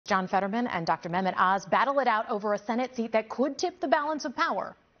John Fetterman and Dr. Mehmet Oz battle it out over a Senate seat that could tip the balance of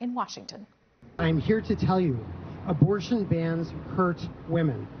power in Washington. I'm here to tell you, abortion bans hurt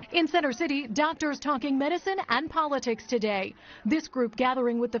women. In Center City, doctors talking medicine and politics today. This group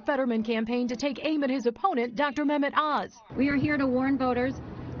gathering with the Fetterman campaign to take aim at his opponent, Dr. Mehmet Oz. We are here to warn voters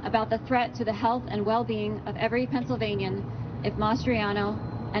about the threat to the health and well-being of every Pennsylvanian if Mastriano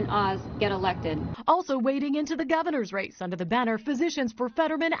and Oz get elected. Also wading into the governor's race under the banner Physicians for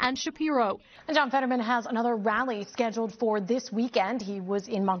Fetterman and Shapiro. And John Fetterman has another rally scheduled for this weekend. He was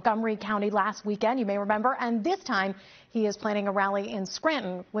in Montgomery County last weekend, you may remember, and this time he is planning a rally in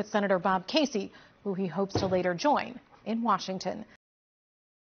Scranton with Senator Bob Casey, who he hopes to later join in Washington.